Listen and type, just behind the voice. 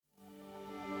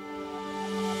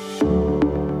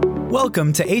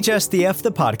Welcome to HSDF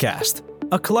the Podcast,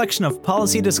 a collection of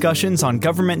policy discussions on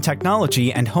government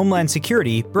technology and homeland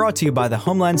security brought to you by the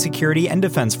Homeland Security and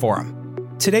Defense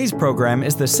Forum. Today's program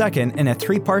is the second in a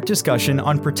three-part discussion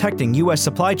on protecting U.S.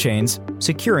 supply chains,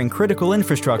 securing critical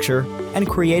infrastructure, and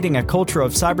creating a culture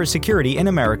of cybersecurity in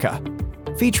America.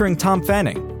 Featuring Tom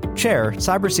Fanning, Chair,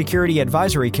 Cybersecurity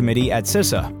Advisory Committee at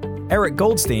CISA, Eric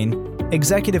Goldstein,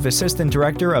 Executive Assistant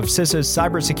Director of CISA's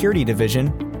Cybersecurity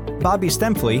Division, Bobby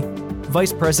Stempfli,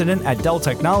 Vice President at Dell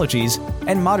Technologies,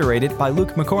 and moderated by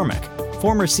Luke McCormick,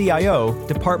 former CIO,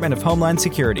 Department of Homeland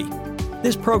Security.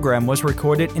 This program was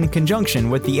recorded in conjunction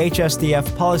with the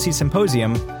HSDF Policy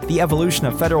Symposium, The Evolution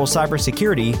of Federal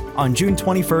Cybersecurity, on June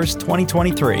 21st,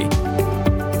 2023.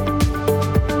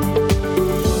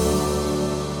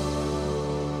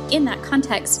 In that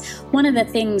context, one of the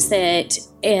things that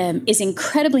is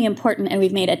incredibly important, and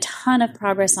we've made a ton of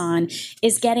progress on,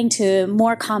 is getting to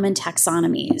more common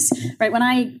taxonomies. Right? When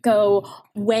I go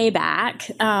way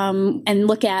back and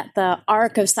look at the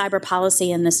arc of cyber policy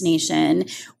in this nation,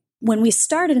 when we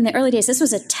started in the early days, this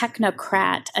was a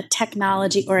technocrat, a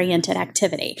technology-oriented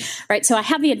activity, right? So I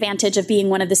have the advantage of being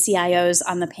one of the CIOs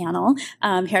on the panel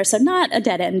here, so not a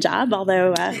dead-end job,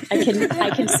 although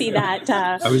I can see that.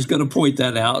 I was going to point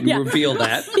that out and reveal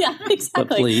that. Yeah, exactly. But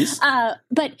please.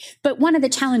 But one of the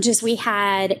challenges we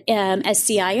had as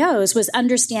CIOs was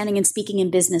understanding and speaking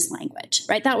in business language,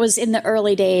 right? That was in the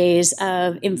early days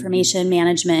of information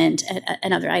management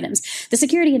and other items. The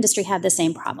security industry had the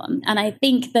same problem, and I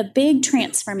think the big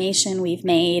transformation we've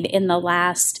made in the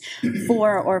last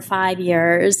 4 or 5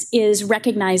 years is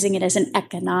recognizing it as an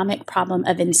economic problem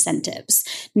of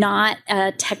incentives, not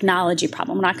a technology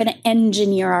problem. We're not going to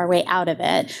engineer our way out of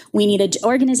it. We need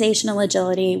organizational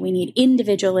agility. We need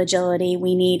individual agility.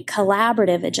 We need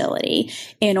collaborative agility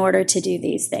in order to do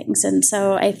these things. And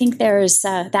so I think there's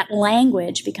that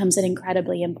language becomes an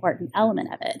incredibly important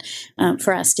element of it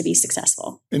for us to be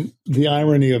successful. And the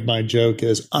irony of my joke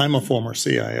is I'm a former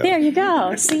CIO. There you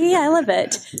go. See, I love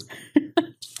it.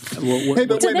 Hey,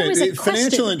 but wait a minute.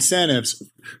 Financial incentives,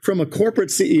 from a corporate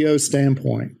CEO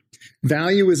standpoint,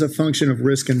 value is a function of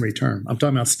risk and return. I'm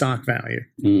talking about stock value.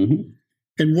 Mm-hmm.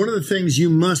 And one of the things you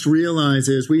must realize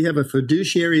is we have a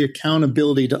fiduciary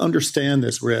accountability to understand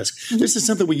this risk. Mm-hmm. This is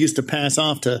something we used to pass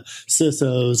off to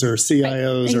CISOs or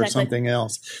CIOs or something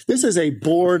else. This is a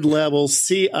board level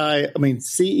CEO,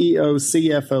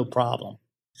 CFO problem.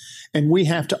 And we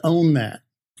have to own that.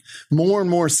 More and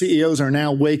more CEOs are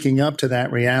now waking up to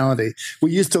that reality.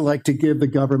 We used to like to give the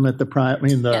government the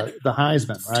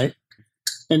Heisman, right?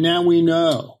 And now we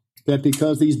know that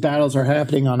because these battles are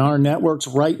happening on our networks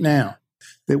right now,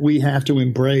 that we have to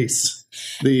embrace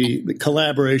the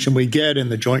collaboration we get in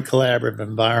the joint collaborative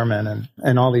environment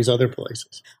and all these other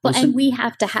places. Well, and we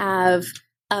have to have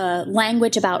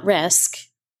language about risk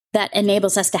that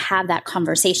enables us to have that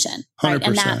conversation, right? 100%.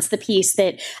 And that's the piece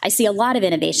that I see a lot of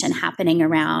innovation happening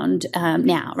around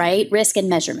now, right? Risk and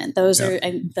measurement. Those are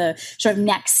the sort of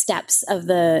next steps of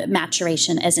the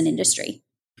maturation as an industry.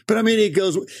 But I mean, it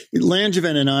goes,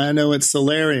 Langevin and I know at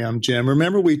Solarium, Jim,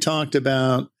 remember we talked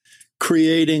about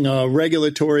creating a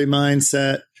regulatory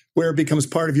mindset where it becomes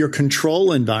part of your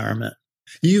control environment.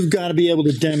 You've got to be able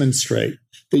to demonstrate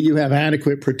that you have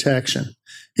adequate protection,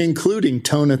 including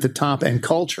tone at the top and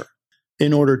culture,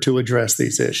 in order to address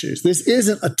these issues. This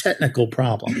isn't a technical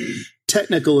problem.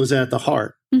 Technical is at the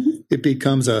heart. Mm-hmm. It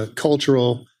becomes a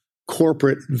cultural,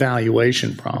 corporate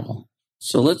valuation problem.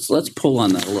 So let's pull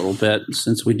on that a little bit,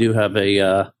 since we do have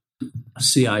a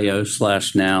CIO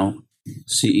 / now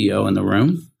CEO in the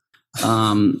room.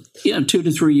 2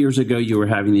 to 3 years ago, you were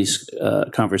having these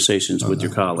conversations with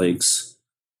your colleagues.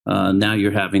 Now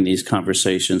you're having these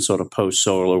conversations sort of post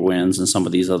SolarWinds and some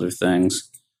of these other things.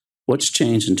 What's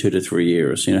changed in 2 to 3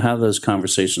 years? How do those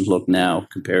conversations look now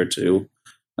compared to,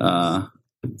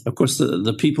 of course,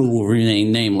 the people will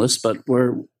remain nameless, but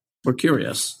we're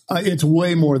curious. It's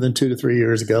way more than 2 to 3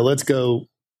 years ago. Let's go.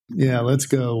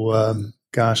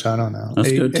 Gosh, I don't know.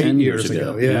 Let's go 10 years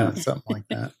ago. Yeah, something like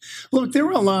that. Look, there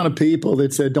were a lot of people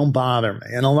that said, don't bother me.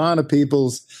 And a lot of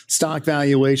people's stock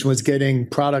valuation was getting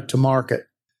product to market.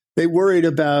 They worried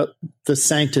about the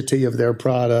sanctity of their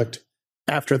product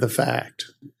after the fact.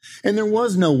 And there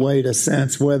was no way to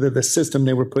sense whether the system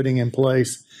they were putting in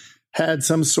place had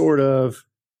some sort of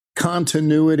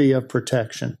continuity of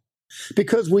protection.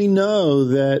 Because we know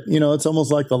that, it's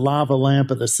almost like the lava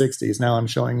lamp of the 60s. Now I'm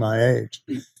showing my age.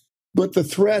 But the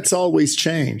threats always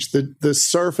change. The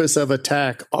surface of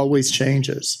attack always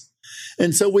changes.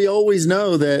 And so we always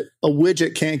know that a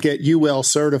widget can't get UL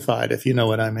certified, if you know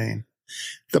what I mean.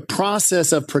 The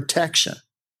process of protection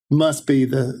must be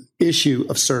the issue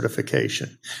of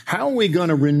certification. How are we going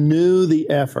to renew the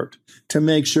effort to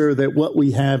make sure that what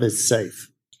we have is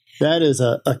safe? That is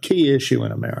a key issue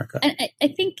in America. And I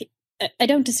think, I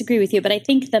don't disagree with you, but I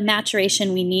think the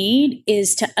maturation we need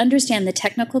is to understand the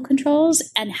technical controls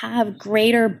and have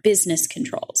greater business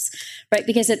controls, right?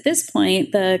 Because at this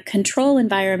point, the control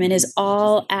environment is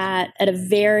all at a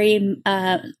very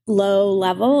low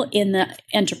level in the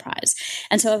enterprise.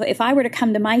 And so if I were to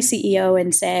come to my CEO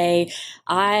and say,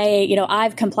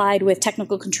 I've complied with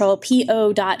technical control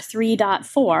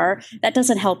PO.3.4, that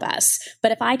doesn't help us.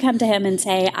 But if I come to him and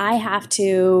say, I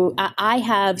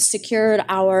have secured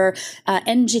our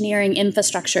engineering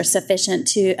infrastructure sufficient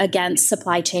against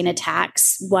supply chain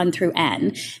attacks 1 through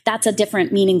N, that's a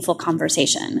different meaningful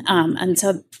conversation. And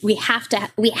so we have to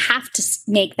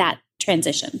make that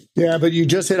transition. Yeah, but you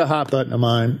just hit a hot button of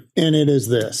mine, and it is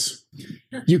this.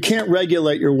 You can't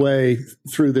regulate your way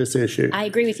through this issue. I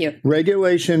agree with you.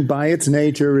 Regulation by its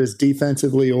nature is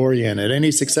defensively oriented.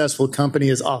 Any successful company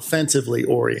is offensively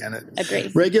oriented.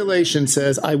 Agree. Regulation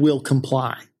says, I will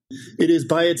comply. It is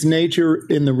by its nature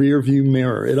in the rearview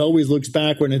mirror. It always looks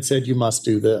backward and said, you must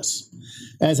do this.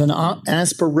 As an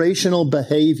aspirational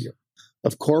behavior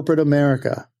of corporate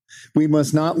America, we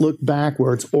must not look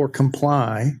backwards or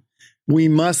comply. We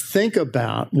must think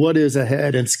about what is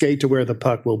ahead and skate to where the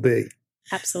puck will be.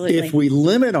 Absolutely. If we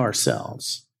limit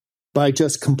ourselves by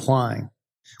just complying,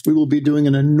 we will be doing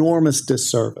an enormous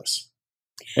disservice.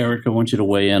 Eric, I want you to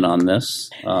weigh in on this,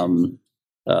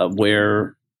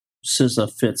 where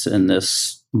CISA fits in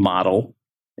this model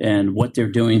and what they're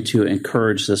doing to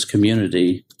encourage this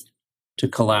community to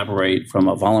collaborate from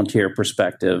a volunteer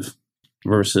perspective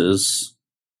versus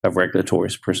a regulatory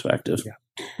perspective.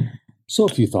 Yeah. So a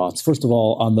few thoughts. First of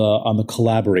all, on the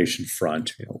collaboration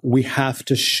front, we have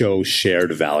to show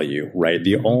shared value, right?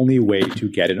 The only way to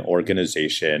get an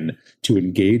organization to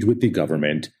engage with the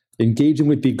government, engaging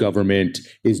with the government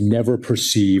is never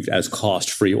perceived as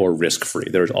cost-free or risk-free.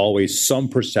 There's always some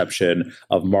perception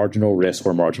of marginal risk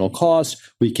or marginal cost.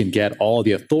 We can get all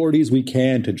the authorities we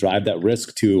can to drive that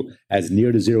risk to as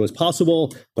near to zero as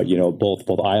possible. But, both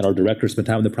I and our directors spend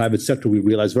time in the private sector. We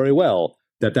realize very well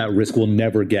that risk will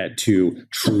never get to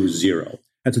true zero.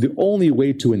 And so the only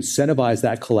way to incentivize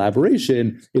that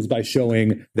collaboration is by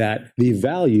showing that the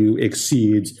value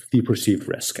exceeds the perceived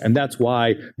risk. And that's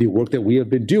why the work that we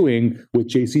have been doing with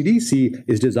JCDC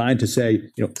is designed to say,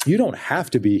 you don't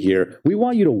have to be here. We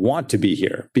want you to want to be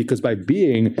here, because by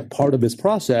being part of this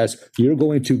process, you're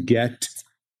going to get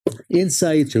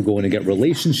insights, you're going to get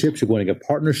relationships, you're going to get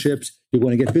partnerships, you're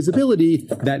going to get visibility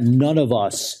that none of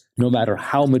us, no matter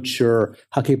how mature,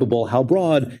 how capable, how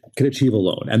broad, can achieve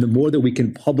alone. And the more that we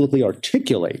can publicly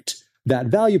articulate that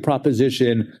value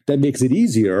proposition, that makes it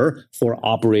easier for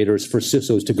operators, for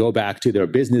CISOs to go back to their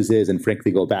businesses and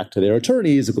frankly go back to their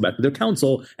attorneys, and go back to their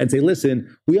counsel and say,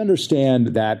 listen, we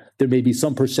understand that there may be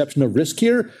some perception of risk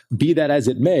here. Be that as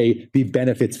it may, the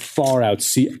benefits far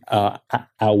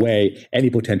outweigh any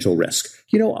potential risk.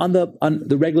 On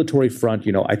the regulatory front,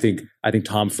 I think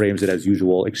Tom frames it as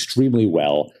usual extremely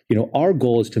well. Our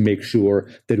goal is to make sure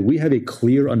that we have a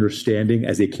clear understanding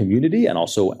as a community, and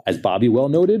also, as Bobby well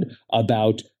noted,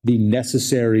 about the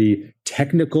necessary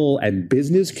technical and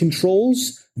business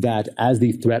controls that, as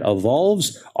the threat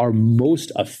evolves, are most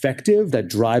effective, that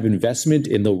drive investment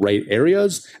in the right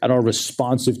areas, and are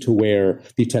responsive to where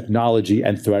the technology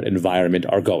and threat environment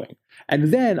are going.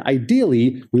 And then,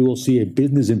 ideally, we will see a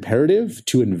business imperative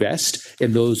to invest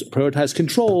in those prioritized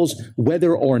controls,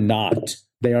 whether or not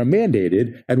they are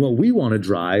mandated. And what we want to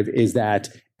drive is that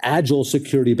agile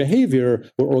security behavior,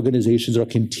 where organizations are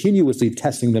continuously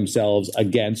testing themselves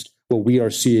against what we are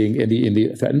seeing in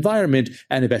the threat environment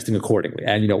and investing accordingly.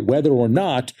 And whether or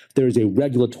not there is a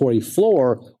regulatory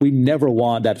floor, we never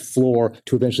want that floor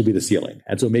to eventually be the ceiling.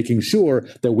 And so making sure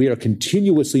that we are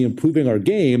continuously improving our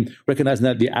game, recognizing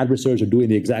that the adversaries are doing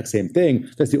the exact same thing,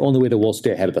 that's the only way that we'll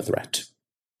stay ahead of the threat.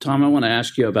 Tom, I want to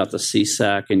ask you about the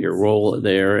CSAC and your role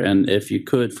there. And if you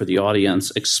could, for the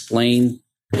audience, explain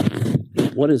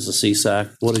what is the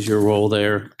CSAC? What is your role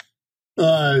there?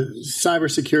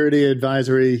 Cybersecurity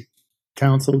Advisory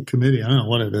Council Committee. I don't know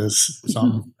what it is.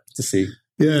 It's a C.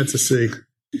 Yeah, it's a C.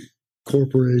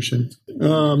 Corporation.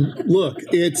 Look,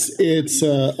 it's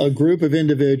a group of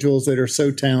individuals that are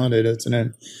so talented. It's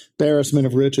an embarrassment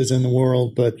of riches in the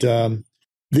world. But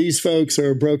these folks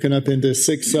are broken up into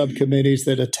 6 subcommittees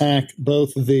that attack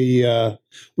both the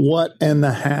what and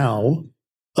the how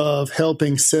of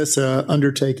helping CISA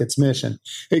undertake its mission.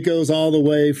 It goes all the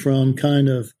way from kind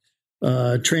of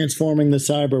transforming the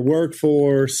cyber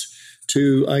workforce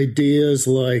to ideas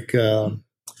like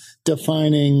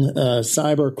defining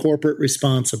cyber corporate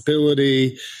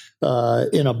responsibility,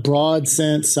 in a broad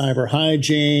sense, cyber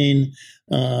hygiene,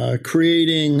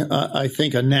 creating, I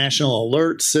think, a national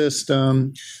alert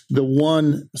system.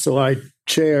 So I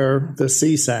chair the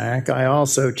CSAC. I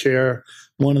also chair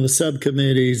one of the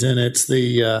subcommittees, and it's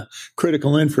the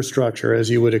critical infrastructure, as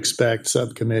you would expect,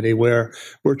 subcommittee, where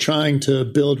we're trying to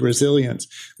build resilience.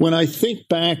 When I think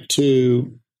back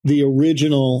to the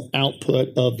original output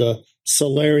of the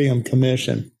Solarium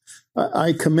Commission,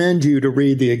 I commend you to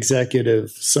read the executive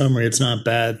summary. It's not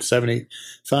bad,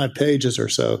 75 pages or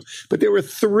so. But there were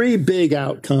three big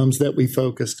outcomes that we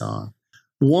focused on.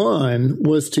 One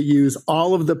was to use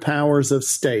all of the powers of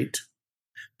state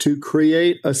to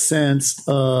create a sense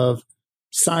of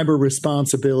cyber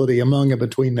responsibility among and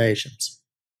between nations.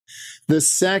 The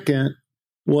second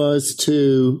was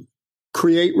to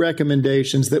create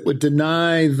recommendations that would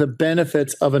deny the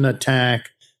benefits of an attack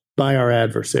by our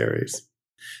adversaries.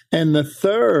 And the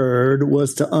third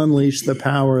was to unleash the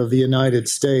power of the United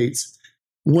States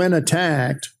when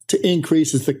attacked to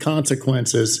increase the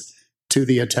consequences to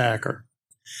the attacker.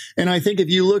 And I think if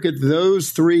you look at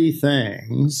those three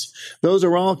things, those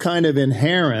are all kind of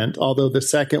inherent, although the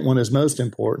second one is most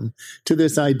important, to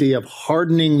this idea of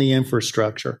hardening the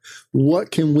infrastructure.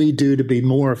 What can we do to be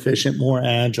more efficient, more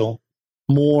agile,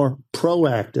 more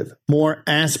proactive, more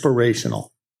aspirational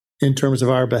in terms of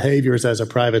our behaviors as a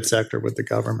private sector with the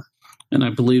government? And I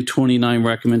believe 29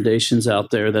 recommendations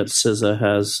out there that CISA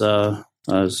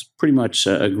has pretty much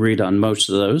agreed on most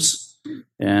of those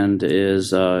and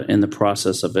is in the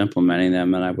process of implementing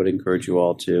them. And I would encourage you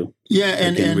all to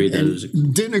read those.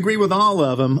 And didn't agree with all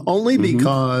of them, only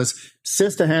because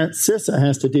CISA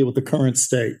has to deal with the current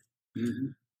state. Mm-hmm.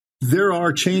 There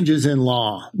are changes in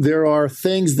law. There are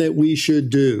things that we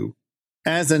should do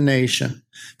as a nation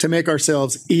to make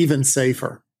ourselves even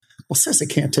safer. Well, CISA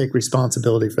can't take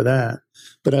responsibility for that.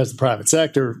 But as the private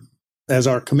sector, as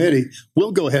our committee,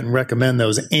 we'll go ahead and recommend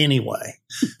those anyway.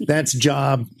 That's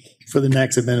job for the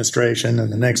next administration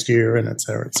and the next year, and et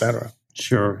cetera, et cetera.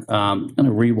 Sure. I'm going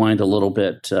to rewind a little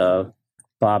bit.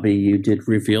 Bobby, you did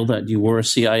reveal that you were a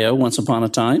CIO once upon a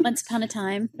time. Once upon a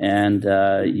time. And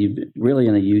you really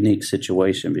in a unique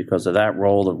situation because of that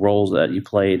role, the roles that you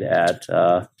played at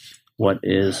what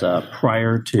is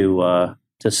prior to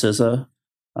CISA,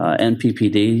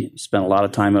 NPPD. Spent a lot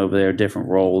of time over there, different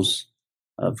roles,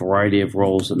 a variety of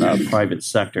roles in the private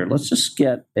sector. Let's just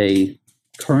get a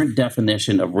current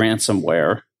definition of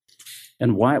ransomware.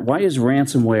 And why is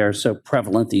ransomware so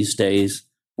prevalent these days?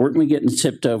 Weren't we getting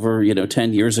tipped over,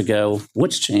 10 years ago?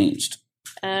 What's changed?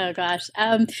 Oh, gosh.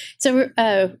 So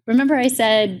remember I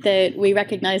said that we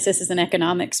recognize this as an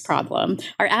economics problem.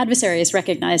 Our adversaries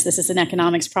recognize this as an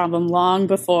economics problem long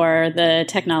before the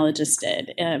technologists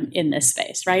did in this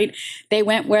space, right? They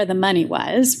went where the money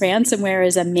was. Ransomware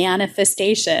is a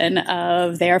manifestation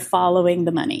of their following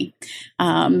the money.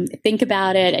 Think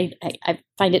about it. I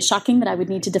find it shocking that I would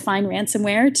need to define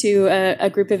ransomware to a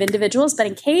group of individuals. But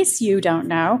in case you don't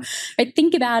know, right,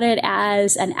 think about it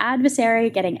as an adversary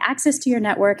getting access to your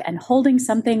network and holding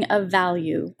something of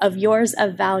value, of yours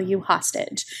of value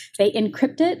hostage. They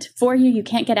encrypt it for you. You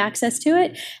can't get access to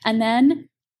it. And then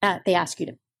they ask you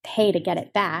to pay to get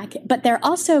it back. But they're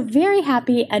also very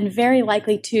happy and very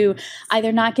likely to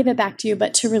either not give it back to you,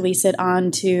 but to release it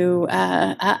onto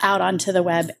out onto the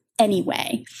web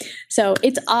anyway. So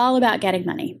it's all about getting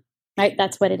money, right?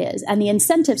 That's what it is. And the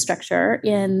incentive structure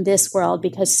in this world,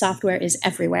 because software is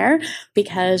everywhere,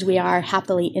 because we are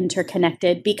happily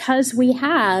interconnected, because we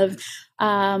have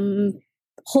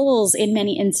holes in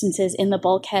many instances in the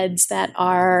bulkheads that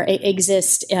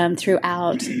exist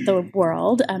throughout the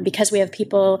world, because we have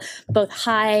people we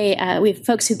have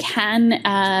folks who can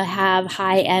have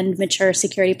high-end mature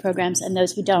security programs and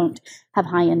those who don't have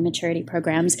high-end maturity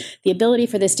programs. The ability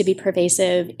for this to be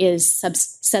pervasive is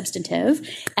substantive,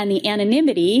 and the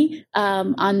anonymity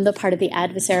on the part of the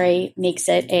adversary makes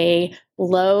it a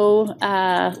low-cost,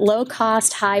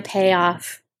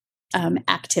 high-payoff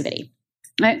activity.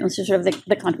 Right, this is sort of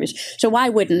the controversy. So why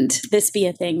wouldn't this be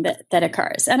a thing that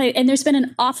occurs? And there's been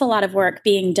an awful lot of work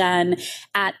being done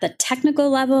at the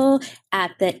technical level,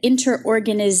 at the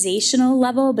interorganizational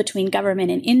level between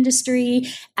government and industry,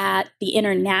 at the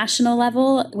international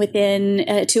level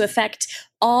to affect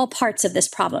all parts of this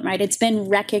problem, right? It's been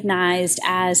recognized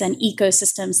as an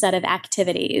ecosystem set of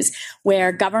activities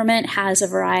where government has a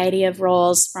variety of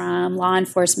roles, from law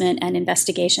enforcement and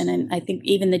investigation, and I think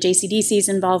even the JCDC's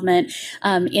involvement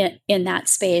in that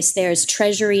space. There's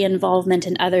Treasury involvement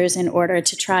and others in order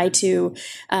to try to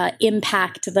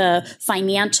impact the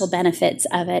financial benefits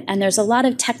of it. And there's a lot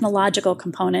of technological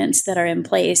components that are in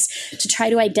place to try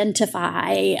to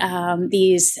identify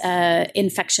these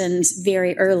infections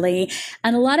very early.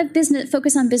 And a lot of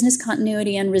focus on business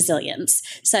continuity and resilience,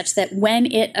 such that when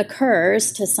it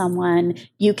occurs to someone,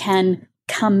 you can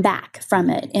come back from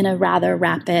it in a rather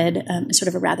rapid,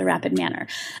 manner.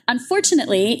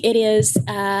 Unfortunately, it is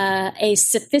a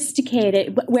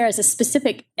sophisticated, whereas a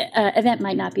specific event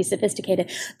might not be sophisticated,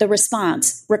 the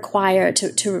response required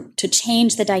to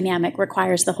change the dynamic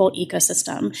requires the whole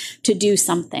ecosystem to do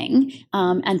something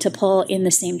and to pull in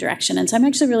the same direction. And so I'm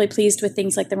actually really pleased with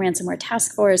things like the Ransomware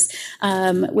Task Force,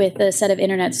 with a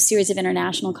series of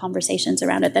international conversations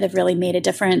around it that have really made a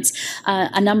difference.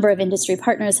 A number of industry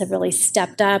partners have really stepped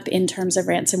up in terms of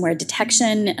ransomware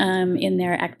detection in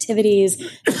their activities.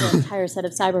 There's an entire set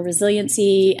of cyber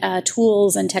resiliency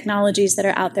tools and technologies that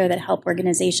are out there that help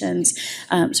organizations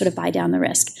sort of buy down the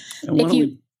risk.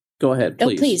 Go ahead,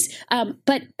 please. Oh, please.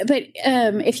 But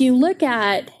if you look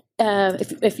at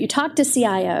if you talk to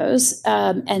CIOs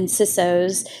and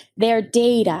CISOs, their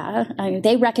data,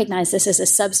 they recognize this as a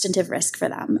substantive risk for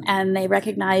them, and they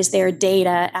recognize their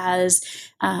data as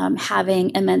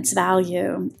having immense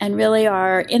value, and really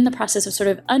are in the process of sort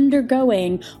of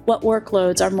undergoing what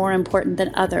workloads are more important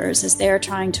than others as they're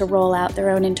trying to roll out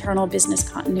their own internal business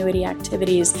continuity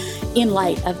activities in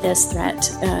light of this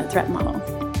threat model.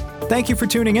 Thank you for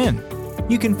tuning in.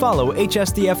 You can follow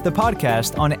HSDF the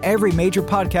podcast on every major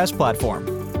podcast platform.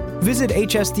 Visit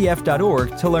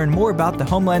hsdf.org to learn more about the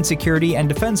Homeland Security and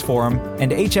Defense Forum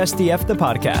and HSDF the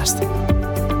podcast.